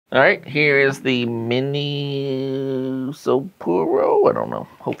All right, here is the Minisopuru. I don't know.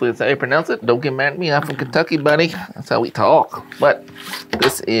 Hopefully that's how you pronounce it. Don't get mad at me. I'm from Kentucky, buddy. That's how we talk. But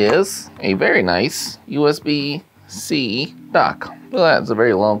this is a very nice USB-C dock. Look at that. It's a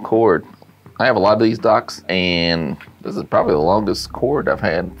very long cord. I have a lot of these docks, and this is probably the longest cord I've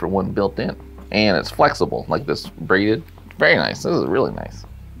had for one built in. And it's flexible, like this braided. Very nice. This is really nice.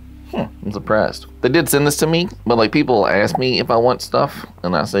 I'm surprised. They did send this to me, but like people ask me if I want stuff,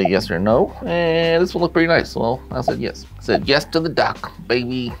 and I say yes or no, and this will look pretty nice. Well, I said yes. I said yes to the dock,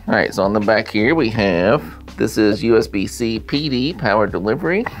 baby. All right, so on the back here we have, this is USB-C PD power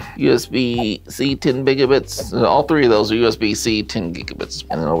delivery, USB-C 10 gigabits. All three of those are USB-C 10 gigabits.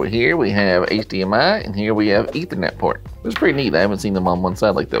 And then over here we have HDMI, and here we have Ethernet port. It's pretty neat. I haven't seen them on one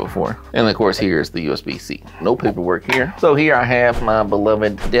side like that before. And of course, here's the USB-C. No paperwork here. So here I have my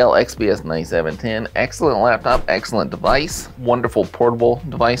beloved Dell XPS 9710. Excellent laptop, excellent device, wonderful portable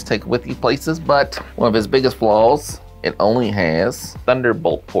device, take with you places. But one of its biggest flaws, it only has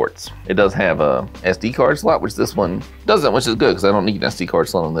Thunderbolt ports. It does have a SD card slot, which this one doesn't, which is good because I don't need an SD card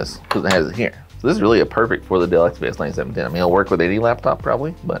slot on this because it has it here. So this is really perfect for the Dell XPS 9710. I mean, it'll work with any laptop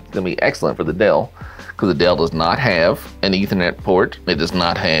probably, but it's gonna be excellent for the Dell because the Dell does not have an Ethernet port. It does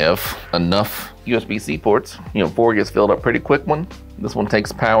not have enough USB-C ports. You know, 4 gets filled up pretty quick one. This one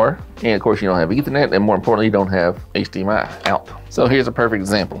takes power. And of course you don't have Ethernet, and more importantly, you don't have HDMI out. So here's a perfect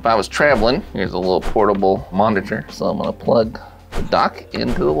example. If I was traveling, here's a little portable monitor. So I'm gonna plug the dock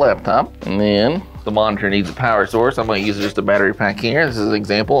into the laptop, and then the monitor needs a power source. I'm gonna use just a battery pack here. This is an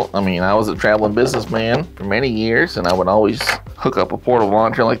example. I mean, I was a traveling businessman for many years, and I would always hook up a portable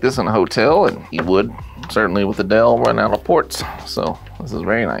monitor like this in a hotel, and you would, certainly with the Dell, run out of ports. So this is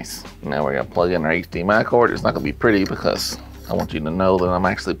very nice. Now we're gonna plug in our HDMI cord. It's not gonna be pretty because I want you to know that I'm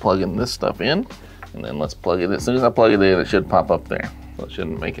actually plugging this stuff in. And then let's plug it in. As soon as I plug it in, it should pop up there. So it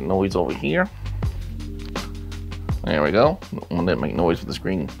shouldn't make a noise over here. There we go. One didn't make noise for the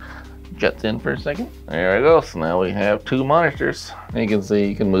screen jets in for a second. There we go. So now we have 2 monitors. And you can see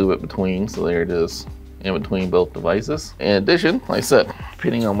you can move it between. So there it is in between both devices. In addition, like I said,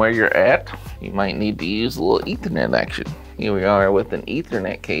 depending on where you're at, you might need to use a little Ethernet action. Here we are with an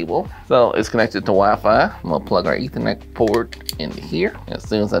Ethernet cable. So it's connected to Wi-Fi. I'm gonna plug our Ethernet port into here. As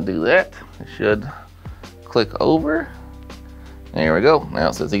soon as I do that, it should click over. There we go. Now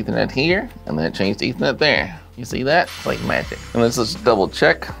it says Ethernet here, and then it changed to Ethernet there. You see that? It's like magic. And let's just double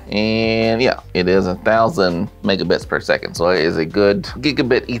check. And yeah, it is 1,000 megabits per second. So it is a good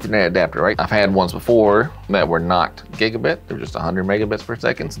gigabit Ethernet adapter, right? I've had ones before that were not gigabit. They're just 100 megabits per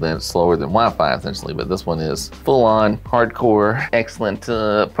second. So then it's slower than Wi-Fi essentially. But this one is full on, hardcore, excellent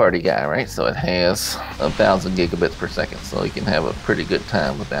party guy, right? So it has 1,000 gigabits per second. So you can have a pretty good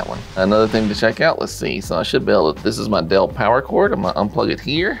time with that one. Another thing to check out, let's see. So I should be able to, this is my Dell power cord. I'm gonna unplug it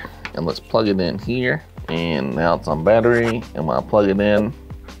here, and let's plug it in here. And now it's on battery, and when I plug it in,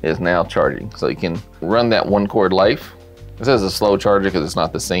 it's now charging. So you can run that 1 cord life. It says a slow charger because it's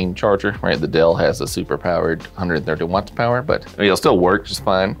not the same charger, right? The Dell has a super powered 130 watts power, but I mean, it'll still work just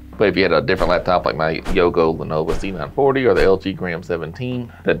fine. But if you had a different laptop like my Yogo Lenovo C940 or the LG Gram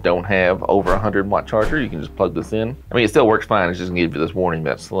 17 that don't have over 100 watt charger, you can just plug this in. I mean, it still works fine. It's just gonna give you this warning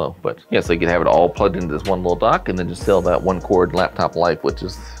that's slow. But yeah, so you can have it all plugged into this one little dock and then just sell that 1 cord laptop life, which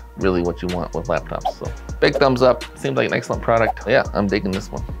is really what you want with laptops. So big thumbs up. Seems like an excellent product. Yeah, I'm digging this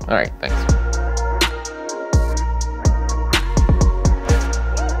one. All right, thanks.